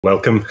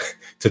Welcome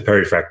to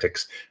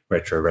Perifractic's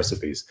Retro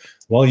Recipes.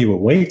 While you were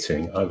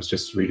waiting, I was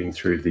just reading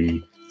through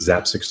the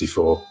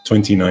Zap64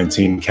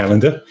 2019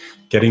 calendar,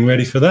 getting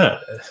ready for that.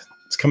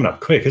 It's coming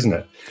up quick, isn't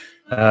it?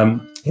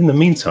 In the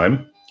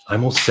meantime,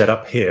 I'm all set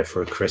up here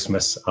for a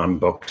Christmas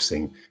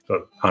unboxing,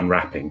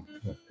 unwrapping.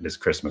 It is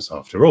Christmas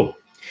after all.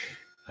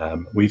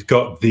 We've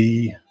got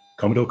the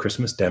Commodore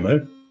Christmas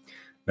demo.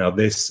 Now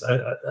this,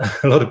 a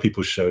lot of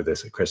people show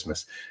this at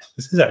Christmas.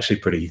 This is actually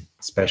pretty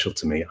special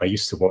to me. I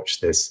used to watch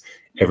this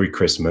every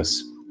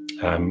Christmas,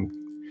 kind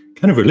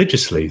of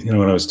religiously. You know,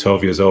 when I was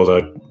 12 years old,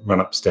 I'd run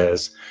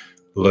upstairs,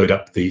 load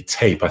up the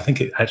tape. I think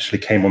it actually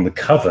came on the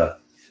cover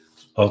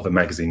of the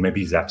magazine,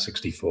 maybe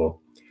Zap64.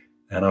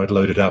 And I would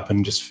load it up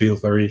and just feel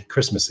very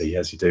Christmassy,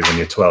 as you do when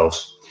you're 12.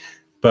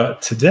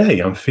 But today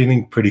I'm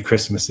feeling pretty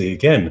Christmassy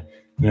again.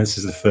 You know, this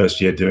is the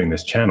first year doing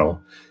this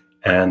channel,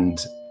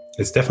 and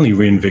it's definitely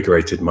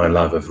reinvigorated my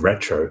love of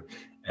retro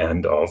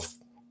and of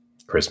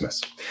Christmas.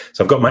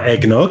 So I've got my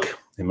eggnog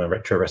in my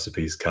Retro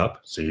Recipes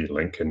cup. See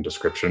link in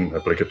description,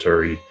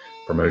 obligatory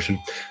promotion.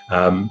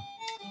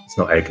 It's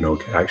not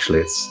eggnog, actually,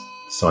 it's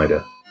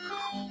cider.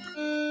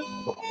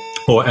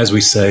 Or as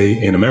we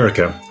say in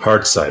America,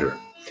 hard cider.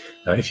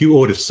 If you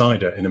order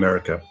cider in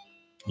America,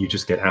 you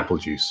just get apple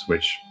juice,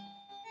 which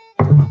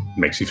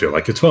makes you feel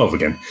like you're 12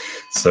 again.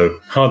 So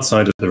hard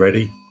cider at the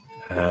ready.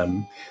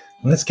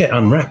 Let's get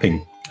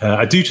unwrapping.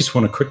 I do just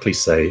want to quickly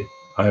say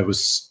I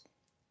was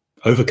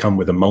overcome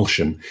with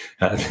emulsion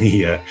at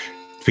the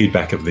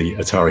feedback of the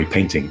Atari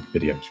painting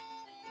video.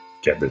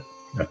 Get the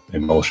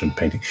emulsion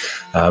painting.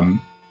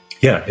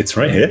 Yeah, it's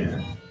right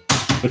here.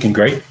 Looking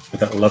great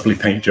with that lovely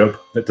paint job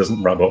that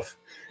doesn't rub off.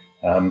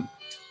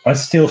 I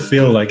still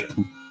feel like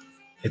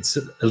it's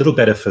a little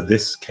better for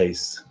this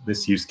case,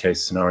 this use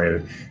case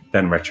scenario,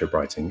 than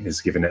retrobrighting, is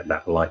giving it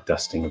that light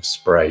dusting of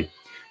spray.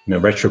 You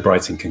know,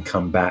 retrobrighting can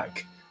come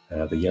back.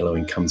 The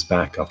yellowing comes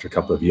back after a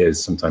couple of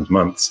years, sometimes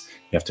months.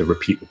 You have to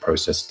repeat the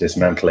process,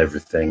 dismantle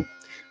everything,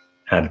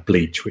 add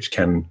bleach, which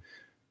can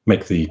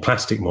make the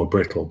plastic more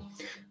brittle.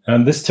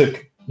 And this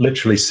took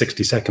literally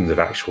 60 seconds of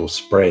actual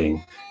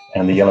spraying,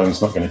 and the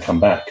yellowing's not going to come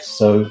back.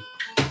 So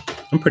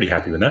I'm pretty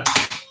happy with that.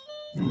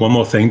 One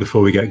more thing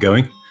before we get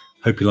going.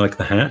 Hope you like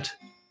the hat.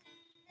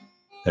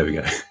 There we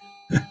go.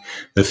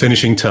 The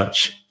finishing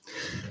touch.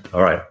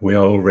 All right, we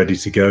are all ready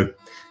to go.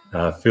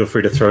 Feel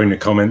free to throw in your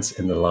comments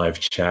in the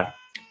live chat.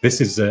 This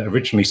is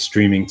originally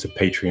streaming to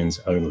Patreons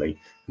only,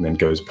 and then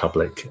goes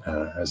public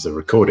as a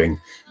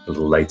recording a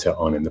little later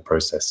on in the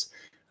process.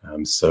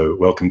 So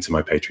welcome to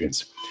my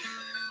Patreons.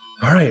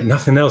 All right,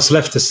 nothing else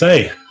left to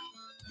say.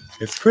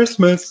 It's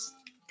Christmas.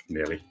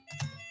 Nearly.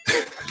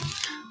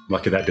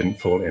 Lucky that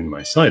didn't fall in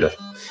my cider.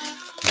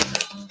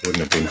 Wouldn't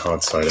have been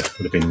hard cider,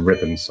 would have been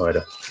ribbon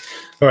cider.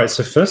 All right,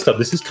 so first up,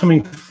 this is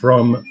coming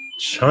from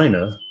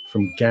China,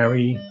 from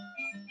Gary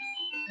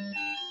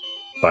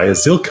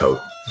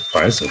BitOfAZeldaFan.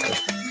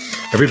 BitOfAZeldaFan.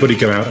 Everybody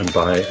go out and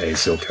buy a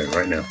Zilco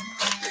right now.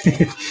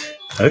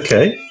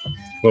 Okay,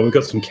 well, we've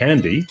got some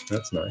candy.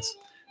 That's nice.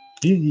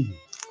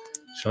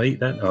 Shall I eat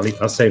that?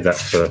 I'll save that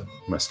for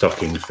my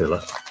stocking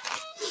filler.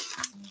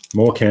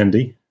 More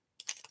candy.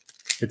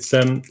 It's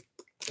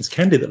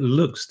candy that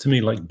looks to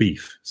me like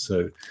beef,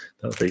 so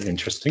that'll be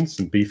interesting.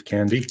 Some beef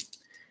candy.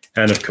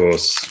 And of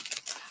course,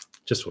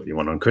 just what you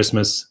want on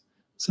Christmas,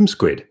 some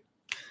squid.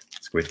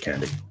 Squid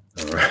candy.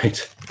 All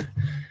right.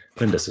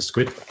 Lend us a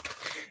squid.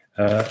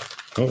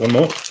 Oh, one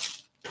more.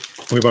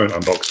 We won't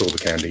unbox all the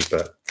candy,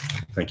 but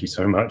thank you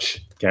so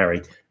much,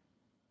 Gary.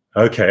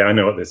 Okay, I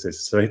know what this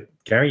is. So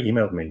Gary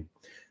emailed me.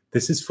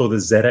 This is for the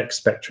ZX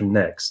Spectrum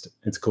Next.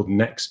 It's called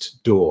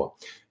Next Door.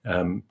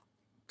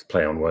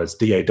 Play on words,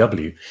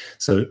 DAW.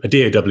 So a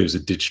DAW is a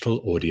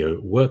digital audio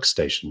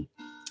workstation.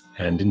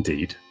 And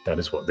indeed, that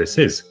is what this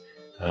is.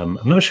 I'm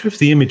not sure if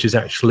the image is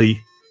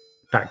actually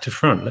back to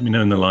front. Let me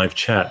know in the live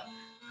chat.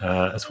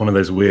 It's one of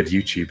those weird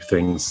YouTube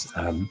things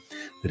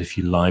that if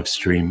you live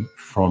stream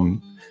from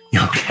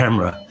your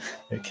camera,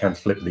 it can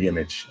flip the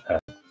image.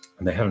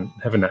 And they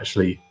haven't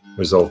actually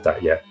resolved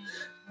that yet.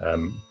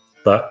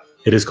 But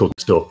it is called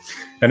Nextdoor.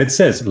 And it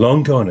says,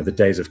 long gone are the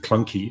days of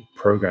clunky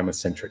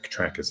programmer-centric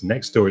trackers.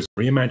 Nextdoor is a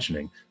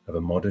reimagining of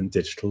a modern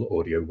digital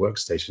audio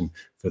workstation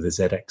for the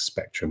ZX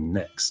Spectrum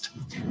Next.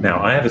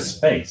 Now, I have a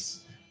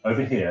space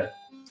over here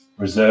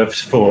reserved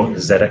for the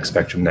ZX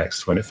Spectrum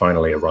Next when it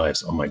finally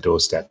arrives on my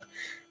doorstep.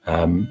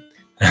 And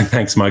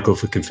thanks, Michael,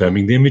 for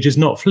confirming the image is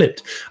not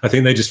flipped. I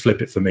think they just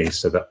flip it for me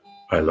so that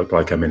I look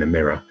like I'm in a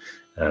mirror.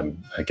 I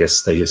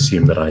guess they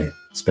assume that I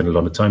spend a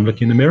lot of time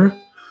looking in the mirror.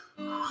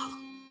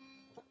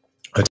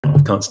 I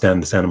can't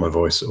stand the sound of my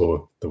voice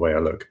or the way I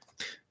look.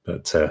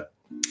 But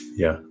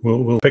yeah,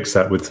 we'll fix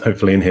that with,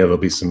 hopefully in here there'll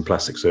be some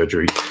plastic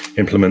surgery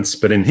implements.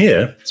 But in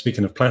here,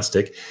 speaking of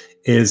plastic,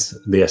 is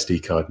the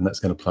SD card, and that's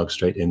going to plug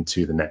straight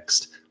into the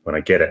Next when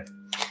I get it.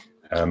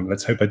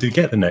 Let's hope I do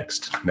get the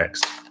Next.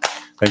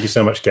 Thank you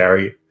so much,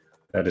 Gary.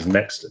 That is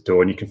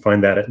Nextdoor, and you can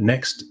find that at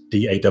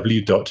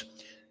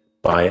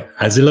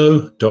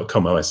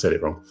nextdaw.biasillo.com. Oh, I said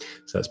it wrong.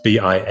 So that's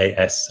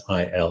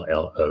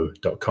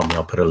BIASILLO.com.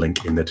 I'll put a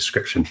link in the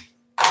description.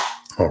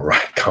 All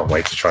right, can't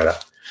wait to try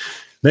that.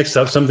 Next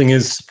up, something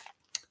is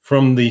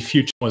from the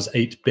Future Was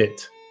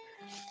 8-Bit.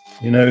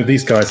 You know,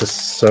 these guys are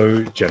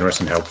so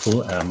generous and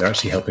helpful. They're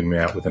actually helping me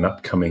out with an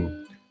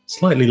upcoming,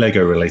 slightly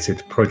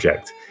Lego-related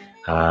project.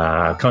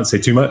 Can't say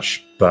too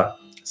much, but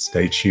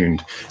stay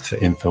tuned for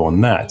info on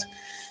that.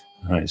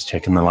 All right, let's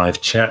check in the live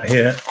chat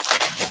here.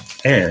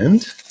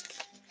 And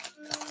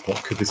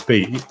what could this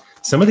be?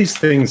 Some of these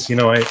things, you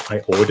know,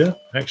 I order,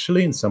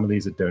 actually, and some of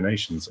these are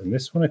donations. And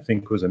this one, I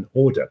think, was an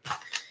order,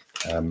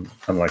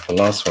 unlike the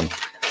last one.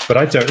 But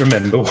I don't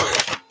remember.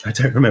 I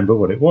don't remember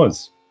what it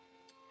was.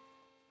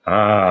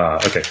 Ah,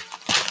 okay.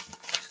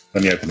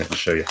 Let me open it and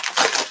show you.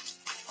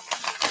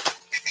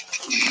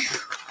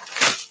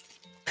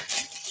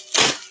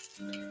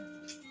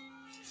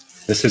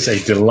 This is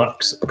a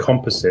deluxe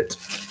composite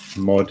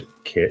mod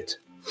kit.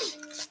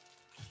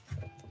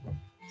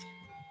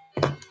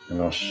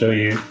 And I'll show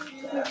you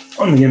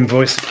on the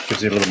invoice. It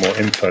gives you a little more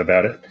info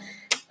about it.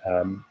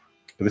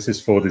 But this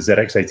is for the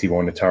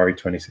ZX81, Atari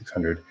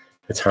 2600,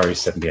 Atari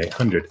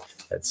 7800,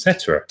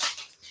 etc.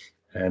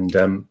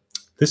 And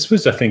this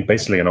was, I think,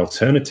 basically an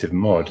alternative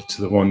mod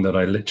to the one that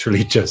I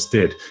literally just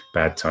did.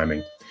 Bad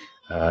timing.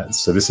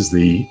 So this is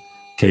the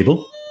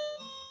cable.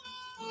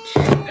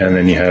 And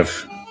then you have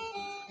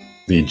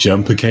the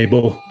jumper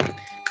cable.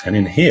 And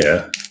in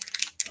here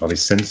are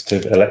these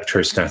sensitive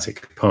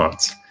electrostatic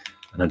parts.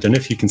 And I don't know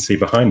if you can see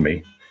behind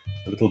me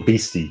a little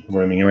beastie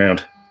roaming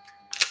around.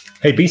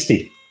 Hey,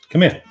 beastie,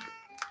 come here.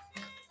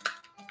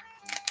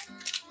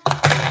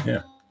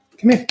 Yeah,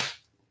 come here.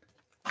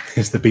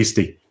 Here's the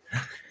beastie.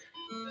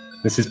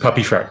 This is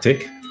Puppy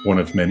Fractic, one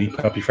of many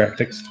Puppy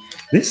Fractics.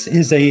 This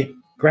is a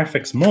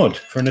graphics mod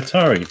for an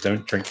Atari.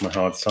 Don't drink my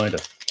hard cider.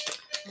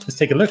 Let's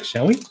take a look,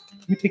 shall we?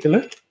 Let me take a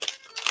look.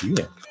 Yeah.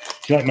 Do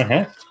you like my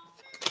hat?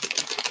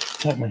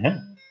 Do you like my hat?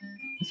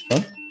 It's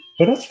fun.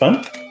 Oh, that's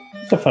fun.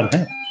 It's a fun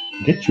hat.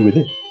 I'll get you with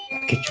it.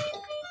 I'll get you with it.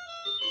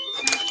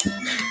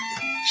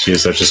 She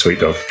is such a sweet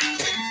dog.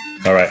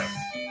 All right.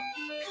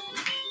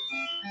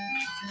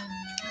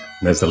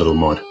 And there's the little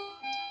mod.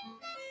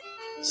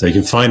 So you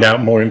can find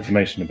out more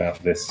information about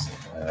this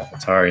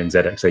Atari and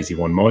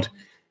ZX81 mod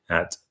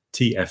at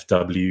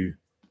TFW,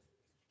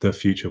 the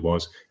future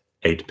was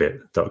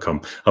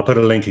 8bit.com. I'll put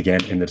a link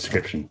again in the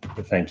description,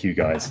 but thank you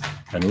guys.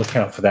 And look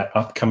out for that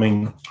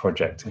upcoming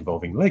project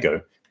involving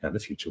Lego and the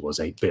future was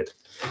 8-bit.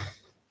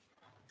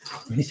 I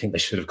really think they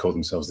should have called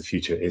themselves the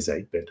future is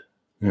 8-bit.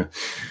 Yeah.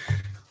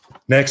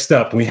 Next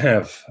up, we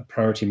have a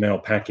priority mail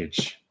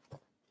package.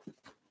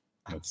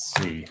 Let's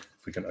see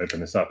if we can open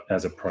this up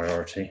as a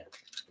priority.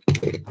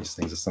 These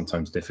things are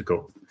sometimes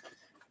difficult.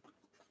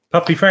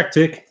 Puppy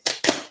Fractic,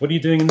 what are you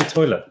doing in the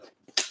toilet?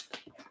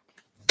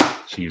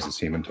 She uses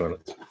human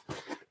toilets.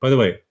 By the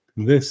way,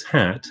 this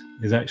hat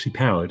is actually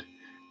powered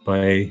by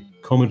a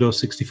Commodore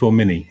 64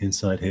 Mini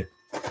inside here.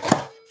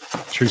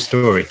 True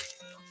story.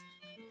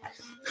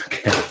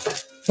 Okay.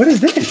 What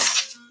is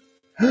this?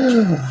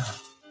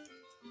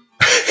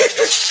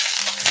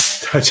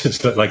 I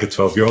just look like a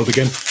 12-year-old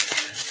again.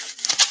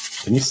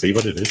 Can you see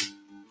what it is?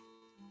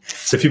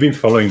 So if you've been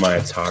following my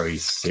Atari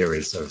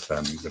series of the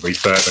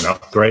refurb and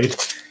upgrade,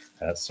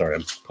 sorry,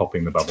 I'm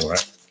popping the bubble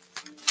wrap.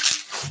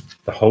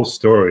 The whole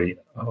story,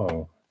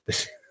 oh,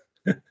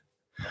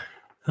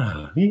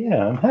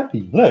 yeah, I'm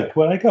happy. Look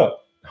what I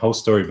got. The whole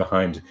story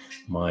behind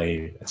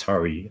my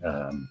Atari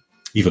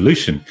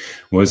evolution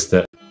was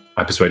that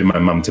I persuaded my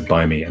mum to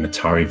buy me an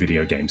Atari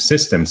video game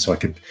system so I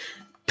could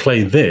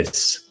play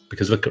this,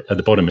 because look at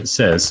the bottom, it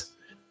says,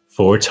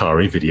 for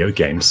Atari video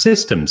game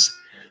systems.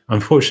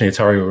 Unfortunately,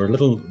 Atari were a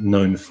little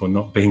known for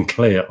not being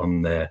clear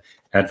on their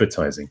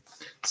advertising.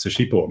 So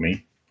she bought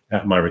me,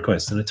 at my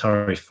request, an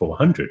Atari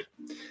 400.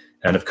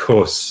 And of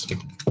course,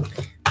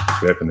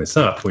 if we open this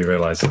up, we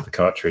realize that the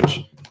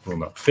cartridge will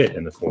not fit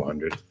in the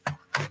 400.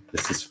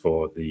 This is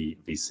for the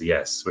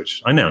VCS,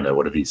 which I now know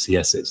what a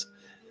VCS is.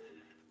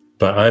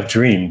 But I've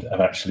dreamed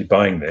of actually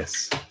buying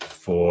this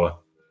for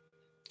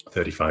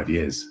 35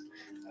 years.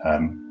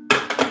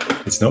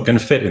 It's not going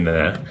to fit in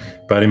there,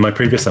 but in my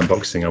previous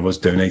unboxing, I was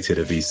donated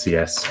a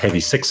VCS Heavy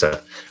Sixer,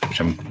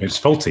 which it was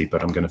faulty,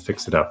 but I'm going to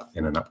fix it up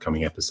in an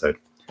upcoming episode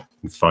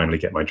and finally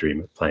get my dream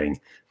of playing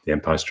The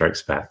Empire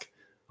Strikes Back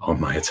on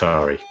my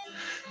Atari.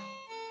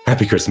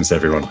 Happy Christmas,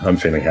 everyone. I'm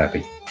feeling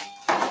happy.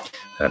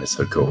 That is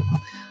so cool.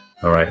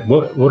 All right,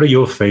 what are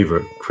your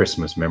favorite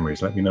Christmas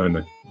memories? Let me know in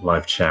the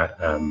live chat,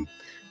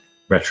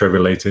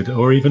 retro-related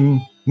or even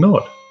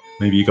not.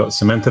 Maybe you got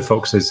Samantha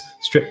Fox's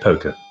strip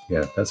poker.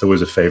 Yeah, that's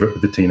always a favorite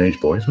with the teenage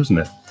boys, wasn't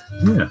it?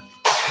 Yeah.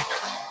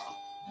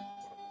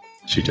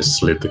 She just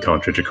slid the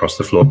cartridge across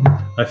the floor.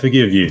 I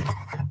forgive you.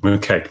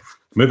 Okay,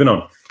 moving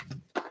on.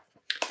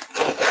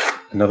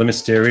 Another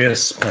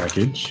mysterious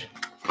package.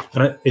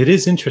 And it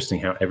is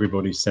interesting how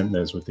everybody sent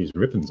theirs with these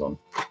ribbons on,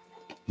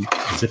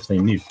 as if they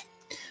knew.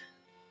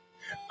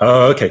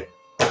 Oh, okay.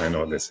 I know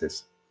what this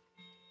is.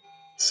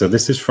 So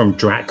this is from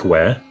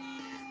Dracware,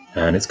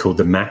 and it's called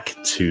the Mac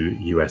 2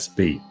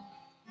 USB.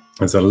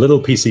 There's a little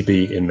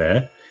PCB in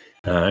there,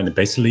 and it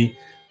basically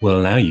will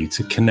allow you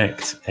to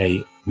connect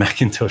a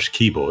Macintosh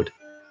keyboard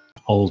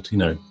old,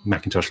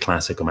 Macintosh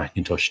Classic or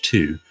Macintosh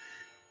 2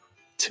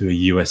 to a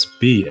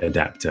USB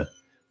adapter,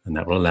 and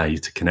that will allow you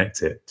to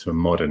connect it to a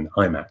modern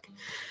iMac.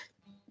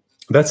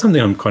 That's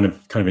something I'm kind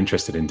of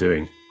interested in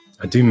doing.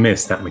 I do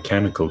miss that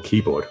mechanical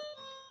keyboard,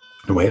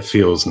 the way it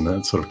feels and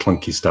that sort of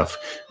clunky stuff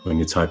when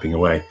you're typing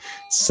away.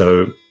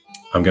 So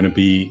I'm going to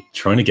be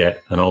trying to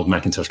get an old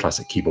Macintosh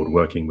Classic keyboard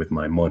working with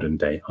my modern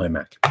day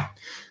iMac.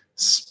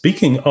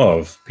 Speaking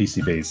of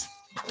PCBs,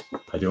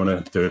 I do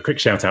want to do a quick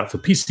shout out for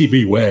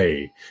PCB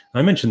Way.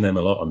 I mention them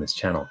a lot on this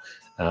channel.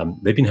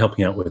 They've been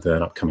helping out with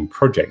an upcoming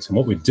project, and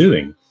what we're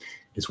doing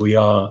is we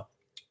are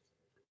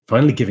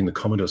finally giving the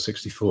Commodore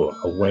 64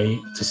 a way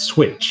to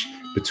switch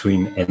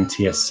between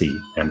NTSC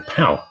and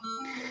PAL.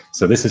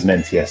 So this is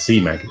an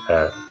NTSC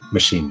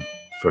machine,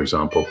 for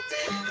example.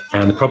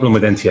 And the problem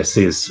with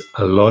NTSC is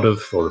a lot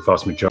of, or the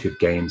vast majority of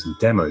games and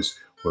demos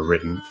were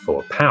written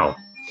for PAL.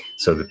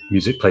 So the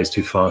music plays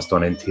too fast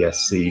on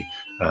NTSC,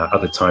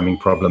 other timing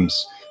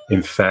problems.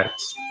 In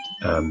fact,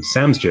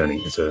 Sam's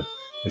Journey is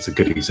a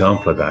good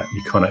example of that.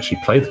 You can't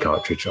actually play the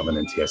cartridge on an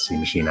NTSC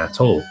machine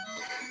at all.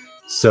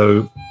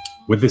 So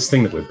with this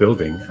thing that we're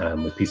building,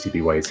 with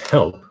PCBWay's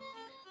help,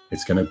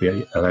 it's going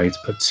to allow you to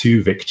put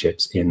 2 VIC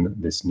chips in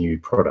this new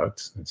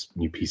product, this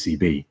new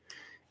PCB.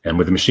 And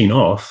with the machine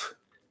off,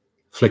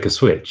 flick a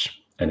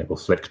switch, and it will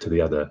flick to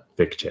the other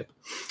VIC chip.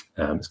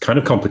 It's kind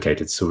of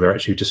complicated, so we're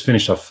actually just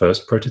finished our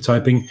first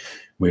prototyping.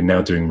 We're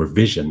now doing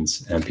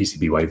revisions, and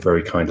PCBWay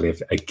very kindly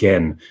have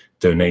again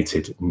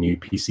donated new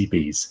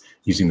PCBs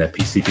using their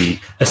PCB.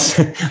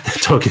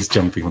 The dog is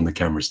jumping on the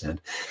camera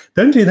stand.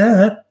 Don't do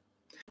that.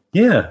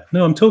 Yeah,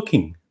 no, I'm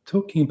talking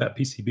about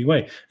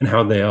PCBWay and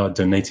how they are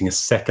donating a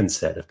second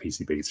set of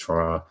PCBs for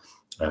our,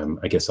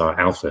 I guess, our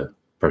alpha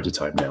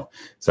prototype now.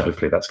 So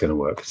hopefully that's going to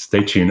work.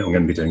 Stay tuned. I'm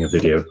going to be doing a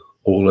video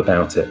all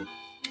about it.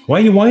 Why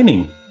are you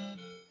whining?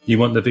 You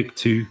want the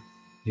VIC-2?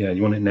 Yeah,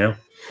 you want it now?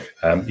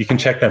 You can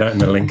check that out in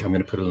the link. I'm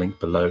going to put a link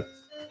below.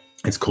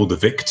 It's called the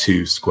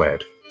VIC-2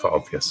 Squared for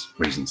obvious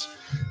reasons,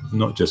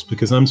 not just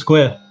because I'm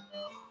square.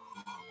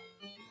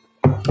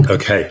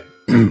 Okay.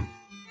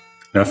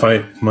 Now,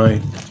 if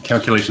my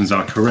calculations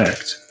are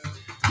correct,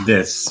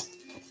 this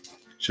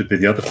should be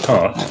the other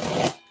part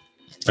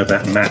of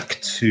that Mac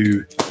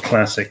to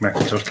Classic,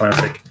 Macintosh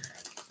Classic,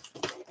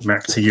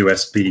 Mac to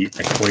USB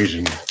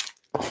equation.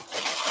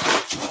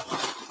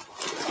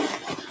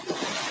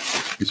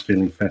 He's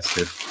feeling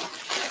festive.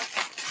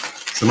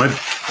 So my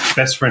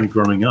best friend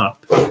growing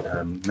up,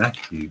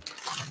 Matthew,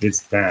 his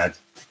dad,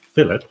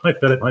 Philip, hi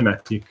Philip, hi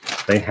Matthew,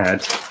 they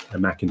had a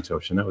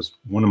Macintosh, and that was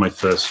one of my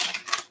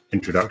first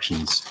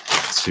introductions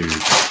to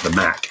the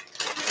Mac.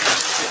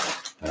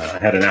 I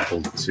had an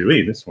Apple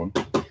IIe, this one,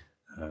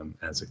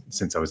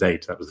 since I was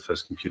 8. That was the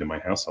first computer my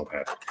household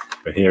had.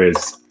 But here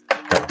is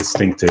that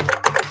distinctive,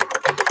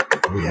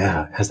 oh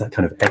yeah, it has that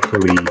kind of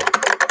echoey,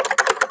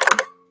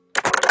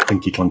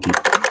 plinky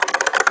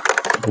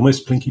plunky,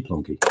 almost plinky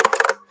plonky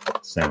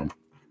sound.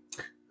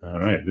 All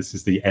right, this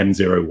is the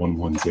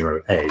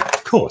M0110A,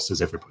 of course,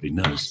 as everybody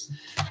knows.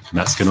 And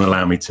that's going to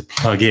allow me to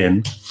plug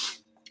in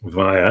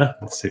via,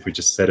 let's see if we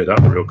just set it up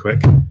real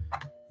quick,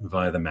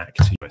 via the Mac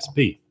to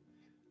USB.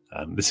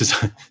 This is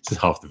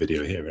half the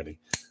video here, really.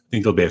 I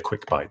think it'll be a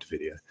quick bite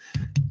video.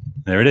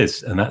 There it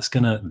is. And that's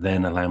going to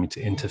then allow me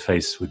to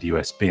interface with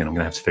USB, and I'm going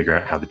to have to figure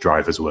out how the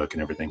drivers work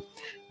and everything.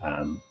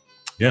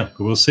 Yeah, but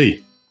we'll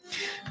see.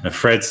 Now,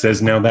 Fred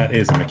says, now that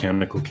is a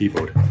mechanical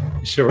keyboard.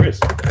 It sure is.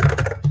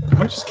 I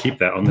might just keep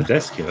that on the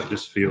desk here. It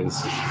just feels,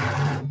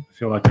 I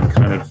feel like I'm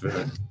kind of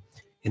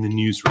in the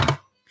newsroom.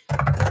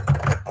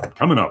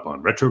 Coming up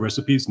on Retro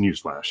Recipes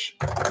Newsflash.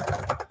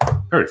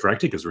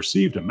 Perifractic has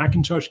received a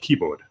Macintosh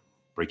keyboard.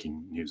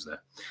 Breaking news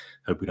there.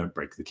 Hope we don't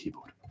break the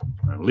keyboard.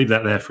 We'll leave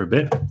that there for a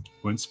bit.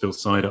 Won't spill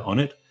cider on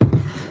it.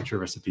 Retro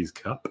Recipes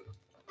cup.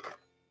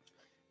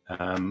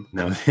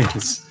 Now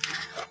this,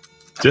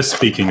 just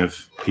speaking of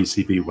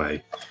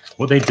PCBWay,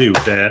 what they do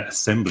with their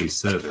assembly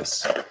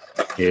service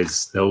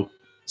is they'll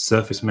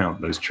surface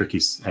mount those tricky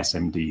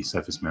SMD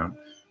surface mount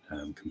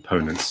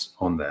components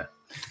on there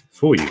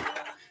for you.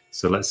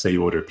 So let's say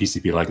you order a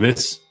PCB like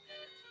this,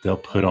 they'll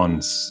put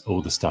on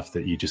all the stuff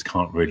that you just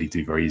can't really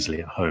do very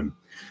easily at home.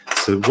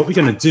 So what we're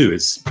going to do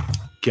is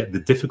get the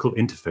difficult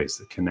interface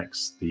that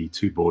connects the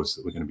 2 boards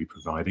that we're going to be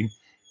providing.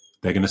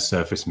 They're going to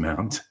surface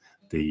mount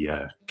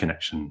the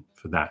connection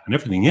for that. And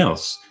everything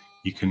else,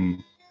 you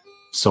can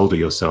solder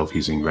yourself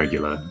using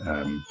regular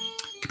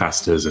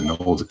capacitors and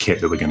all the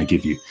kit that we're going to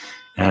give you.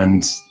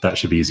 And that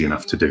should be easy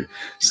enough to do.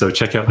 So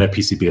check out their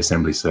PCB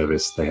assembly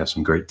service. They have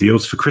some great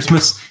deals for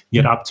Christmas.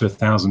 You get up to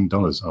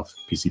 $1,000 off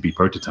PCB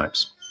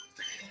prototypes.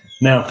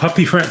 Now,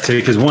 Puppy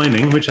Fractic is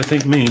whining, which I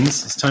think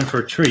means it's time for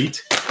a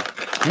treat.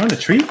 You want a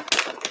treat?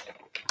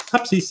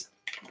 Pupsies.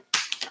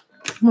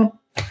 Come on.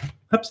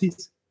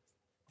 Pupsies.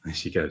 There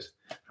she goes.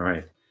 All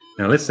right.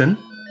 Now listen.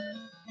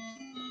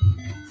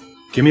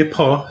 Give me a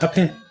paw. Up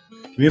here.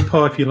 Give me a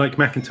paw if you like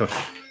Macintosh.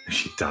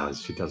 She does.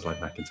 She does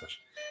like Macintosh.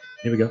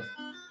 Here we go.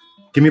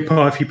 Give me a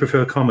paw if you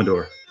prefer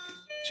Commodore.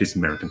 She's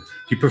American. Do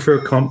you prefer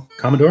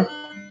Commodore?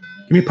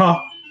 Give me a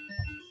paw.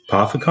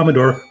 Paw for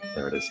Commodore.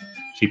 There it is.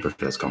 She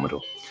prefers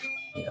Commodore.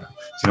 Yeah.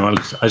 So, I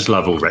just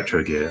love all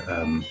retro gear.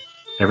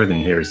 Everything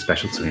here is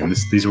special to me, and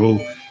these are all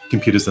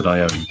computers that I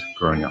owned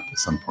growing up at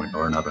some point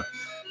or another.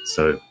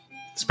 So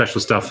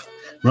special stuff.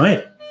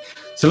 Right.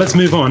 So let's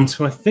move on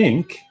to, I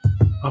think,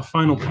 our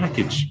final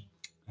package.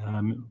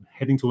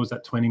 Heading towards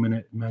that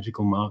 20-minute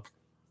magical mark.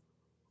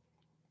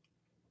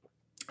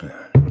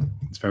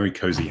 It's very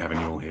cozy having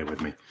you all here with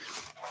me.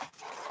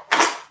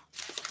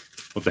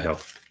 What the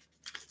hell?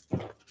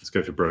 Let's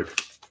go for broke.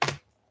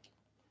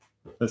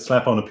 Let's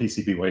slap on a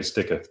PCBWay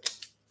sticker.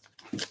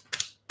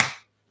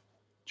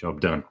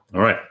 Job done.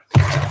 All right.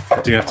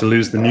 I do have to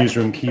lose the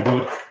newsroom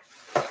keyboard.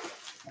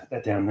 Put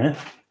that down there.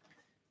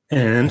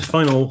 And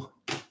final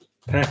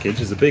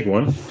package is a big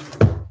one.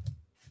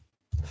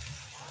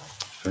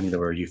 If only there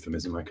were a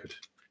euphemism I could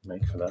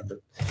make for that, but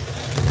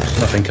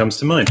nothing comes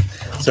to mind.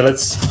 So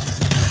let's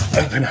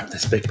open up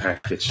this big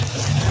package.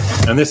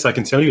 And this, I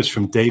can tell you, is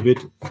from David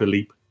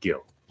Philippe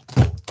Gill.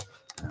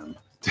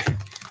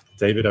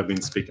 David, I've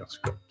been speaking,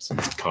 I've got some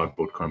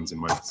cardboard crumbs in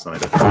my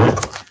cider.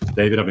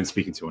 David, I've been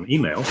speaking to on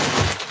email.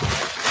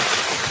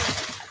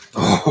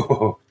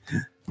 Oh,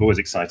 always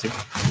exciting.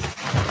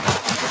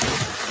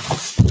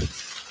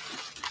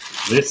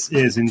 This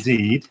is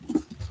indeed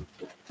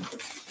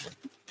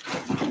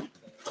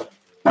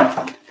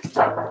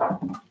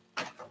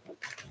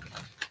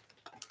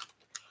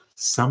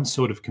some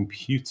sort of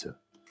computer.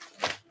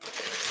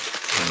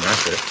 And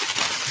that's it.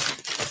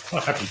 Oh,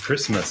 happy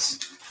Christmas.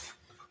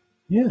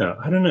 Yeah,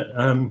 I don't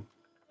know.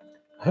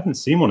 I haven't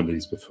seen one of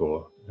these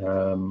before.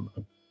 We'll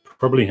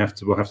have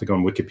to go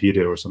on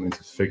Wikipedia or something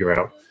to figure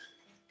out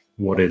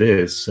what it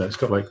is. It's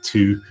got like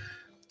two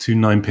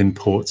 9-pin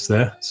ports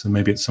there, so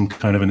maybe it's some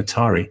kind of an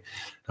Atari.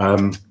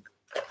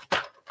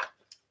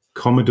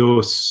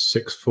 Commodore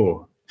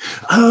 64.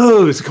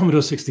 Oh, it's a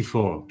Commodore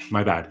 64.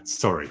 My bad.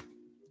 Sorry.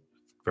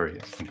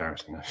 Very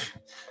embarrassing. I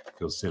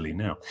feel silly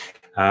now.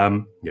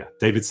 Yeah,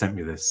 David sent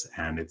me this,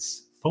 and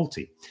it's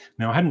faulty.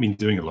 Now, I hadn't been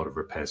doing a lot of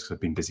repairs because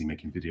I've been busy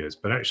making videos,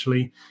 but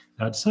actually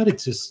I decided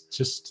to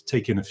just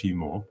take in a few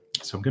more.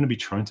 So I'm going to be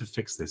trying to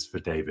fix this for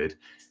David,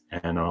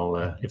 and I'll,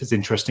 if it's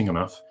interesting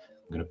enough,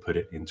 I'm going to put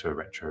it into a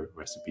Retro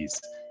Recipes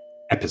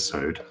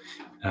episode.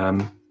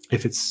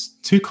 If it's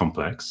too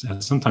complex,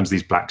 and sometimes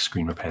these black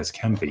screen repairs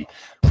can be,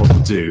 what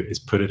we'll do is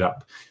put it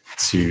up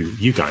to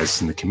you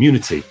guys in the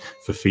community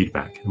for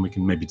feedback, and we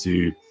can maybe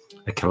do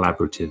a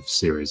collaborative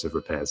series of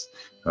repairs.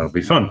 That'll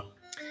be fun.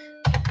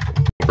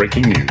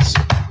 Breaking news.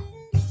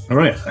 All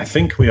right, I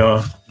think we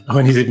are... Oh,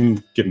 and he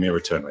didn't give me a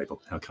return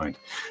label. How kind.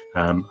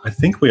 I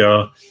think we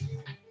are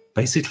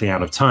basically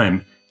out of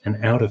time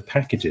and out of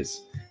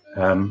packages.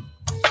 I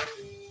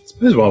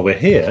suppose while we're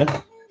here,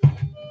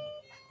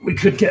 we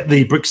could get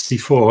the Brixie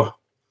 4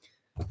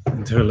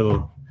 and do a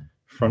little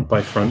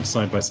front-by-front,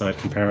 side-by-side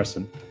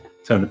comparison.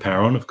 Turn the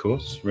power on, of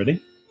course.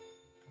 Ready?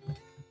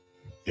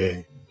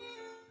 Yay.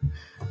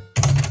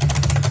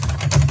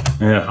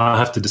 Yeah, I'll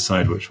have to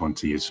decide which one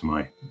to use for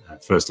my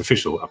first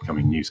official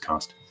upcoming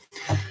newscast.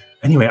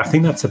 Anyway, I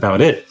think that's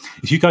about it.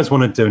 If you guys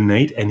want to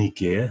donate any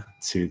gear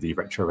to the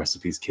Retro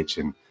Recipes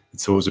Kitchen,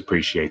 it's always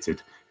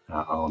appreciated.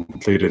 I'll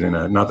include it in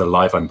another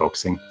live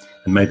unboxing,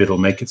 and maybe it'll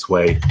make its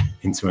way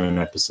into an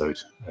episode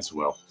as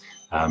well.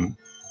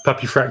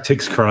 Puppy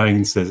Fractic's crying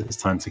and says it's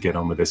time to get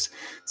on with this.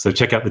 So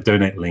check out the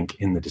donate link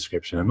in the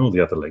description and all the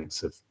other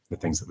links of the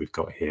things that we've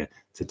got here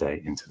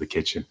today into the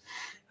kitchen.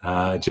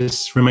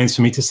 Just remains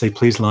for me to say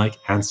please like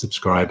and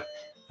subscribe.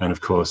 And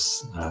of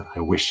course, I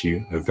wish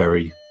you a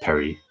very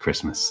Peri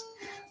Christmas.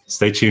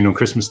 Stay tuned on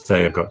Christmas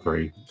Day. I've got a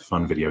very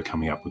fun video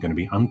coming up. We're going to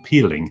be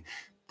unpeeling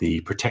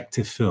the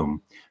protective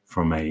film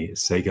from a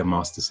Sega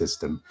Master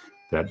System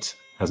that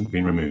hasn't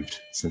been removed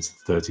since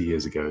 30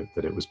 years ago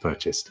that it was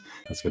purchased.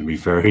 That's going to be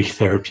very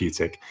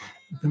therapeutic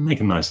and make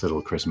a nice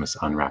little Christmas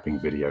unwrapping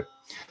video.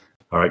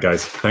 All right,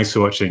 guys, thanks for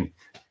watching.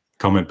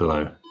 Comment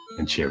below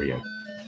and cheerio.